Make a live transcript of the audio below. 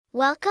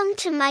Welcome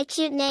to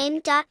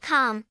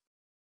mycutename.com.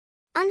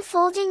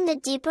 Unfolding the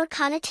deeper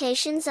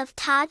connotations of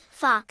Todd,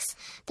 fox.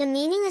 The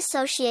meaning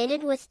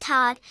associated with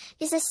Todd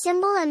is a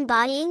symbol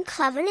embodying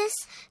cleverness,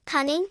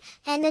 cunning,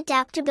 and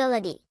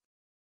adaptability.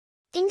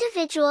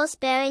 Individuals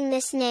bearing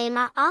this name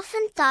are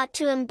often thought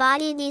to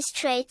embody these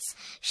traits,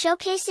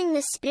 showcasing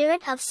the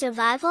spirit of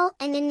survival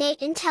and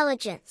innate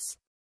intelligence.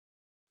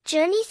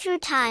 Journey through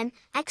time,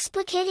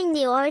 explicating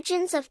the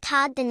origins of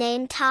Todd. The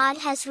name Todd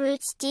has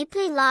roots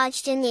deeply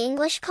lodged in the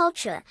English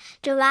culture,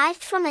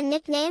 derived from a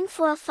nickname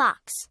for a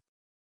fox.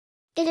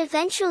 It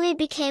eventually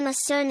became a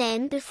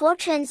surname before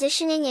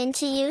transitioning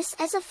into use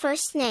as a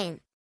first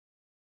name.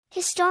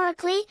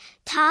 Historically,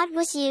 Todd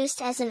was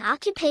used as an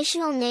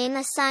occupational name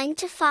assigned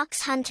to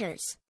fox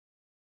hunters.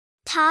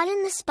 Todd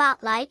in the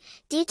spotlight,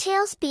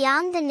 details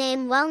beyond the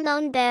name.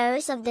 Well-known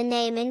bearers of the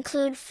name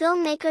include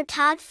filmmaker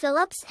Todd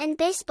Phillips and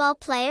baseball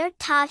player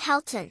Todd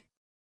Helton.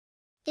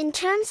 In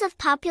terms of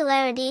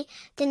popularity,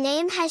 the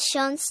name has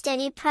shown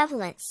steady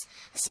prevalence,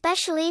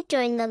 especially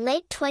during the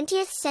late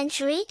 20th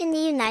century in the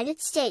United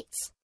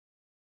States.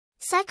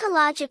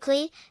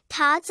 Psychologically,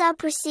 Todds are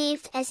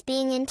perceived as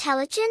being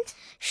intelligent,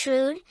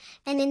 shrewd,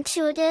 and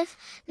intuitive,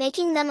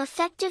 making them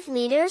effective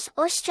leaders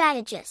or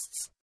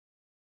strategists.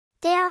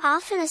 They are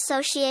often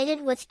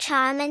associated with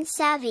charm and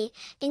savvy,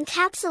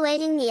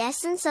 encapsulating the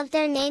essence of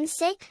their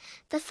namesake,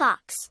 the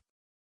fox.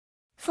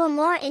 For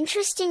more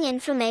interesting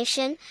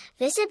information,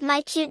 visit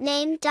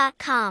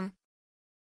mycutename.com.